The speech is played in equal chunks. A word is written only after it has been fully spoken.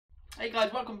Hey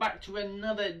guys, welcome back to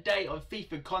another day of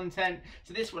FIFA content.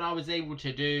 So this one I was able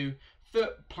to do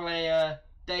FUT Player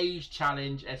Days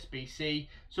Challenge SBC.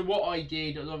 So what I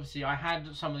did was obviously I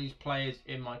had some of these players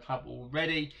in my club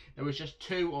already. There was just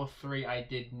 2 or 3 I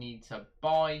did need to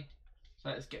buy. So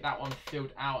let's get that one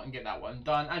filled out and get that one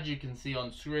done. As you can see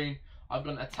on screen, I've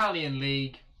got an Italian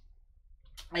league,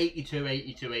 82,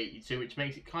 82, 82, which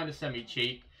makes it kind of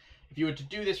semi-cheap. If you were to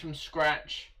do this from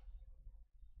scratch,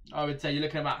 I would say you're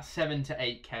looking at about 7 to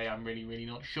 8k. I'm really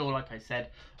not sure. Like I said,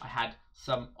 I had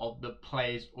some of the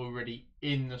players already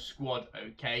in the squad,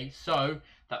 okay? So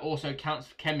that also counts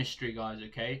for chemistry, guys,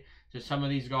 okay? So some of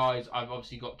these guys I've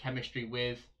obviously got chemistry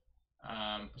with.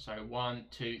 So 1,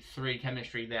 2, 3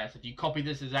 chemistry there. So if you copy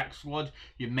this exact squad,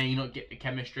 you may not get the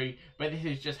chemistry, but this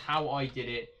is just how I did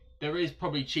it. There is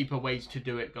probably cheaper ways to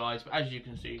do it, guys, but as you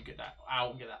can see, get that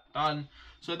out, get that done.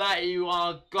 So there you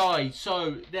are, guys.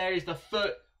 So there is the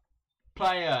FUT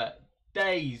Player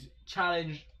Days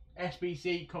Challenge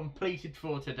SBC completed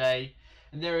for today.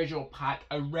 And there is your pack,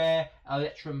 a rare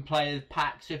Electrum Players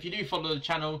pack. So if you do follow the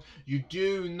channel, you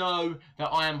do know that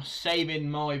I am saving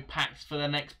my packs for the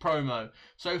next promo.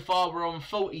 So far we're on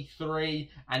 43,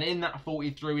 and in that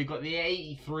 43 we've got the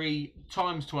 83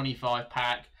 times 25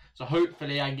 pack. So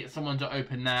hopefully I can get someone to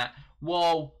open that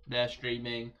while they're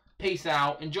streaming. Peace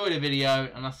out, enjoy the video,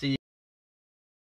 and I'll see you.